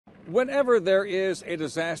Whenever there is a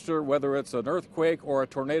disaster, whether it's an earthquake or a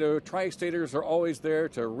tornado, Tri-Staters are always there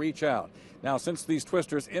to reach out. Now, since these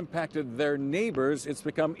twisters impacted their neighbors, it's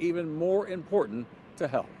become even more important to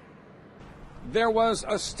help. There was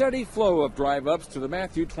a steady flow of drive-ups to the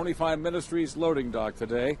Matthew 25 Ministries loading dock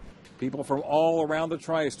today. People from all around the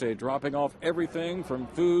Tri-State dropping off everything from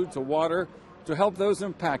food to water to help those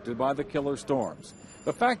impacted by the killer storms.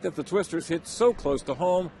 The fact that the twisters hit so close to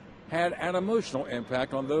home had an emotional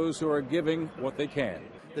impact on those who are giving what they can.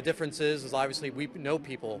 The difference is obviously we know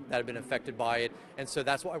people that have been affected by it, and so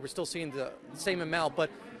that's why we're still seeing the same amount, but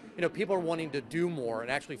people are wanting to do more and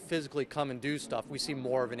actually physically come and do stuff. We see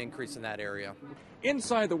more of an increase in that area.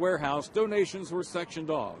 Inside the warehouse, donations were sectioned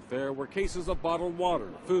off. There were cases of bottled water,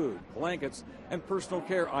 food, blankets, and personal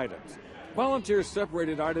care items. Volunteers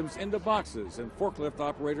separated items into boxes, and forklift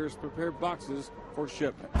operators prepared boxes for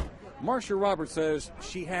shipment. Marcia Roberts says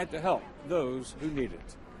she had to help those who need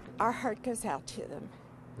it. Our heart goes out to them.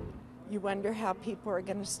 You wonder how people are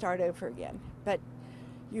going to start over again. But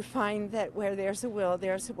you find that where there's a will,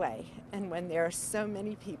 there's a way. And when there are so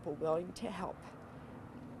many people willing to help,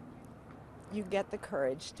 you get the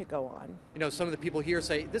courage to go on. Some of the people here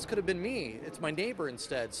say, this could have been me. It's my neighbor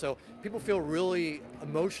instead. So people feel really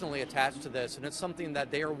emotionally attached to this, and it's something that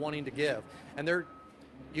they are wanting to give. And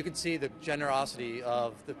you can see the generosity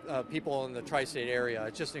of the people in the tri-state area.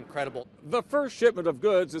 It's just incredible. The first shipment of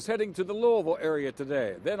goods is heading to the Louisville area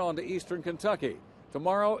today, then on to eastern Kentucky.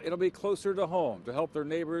 Tomorrow, it'll be closer to home to help their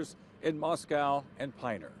neighbors in Moscow and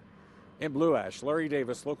Piner. In Blue Ash, Larry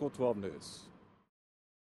Davis, Local 12 News.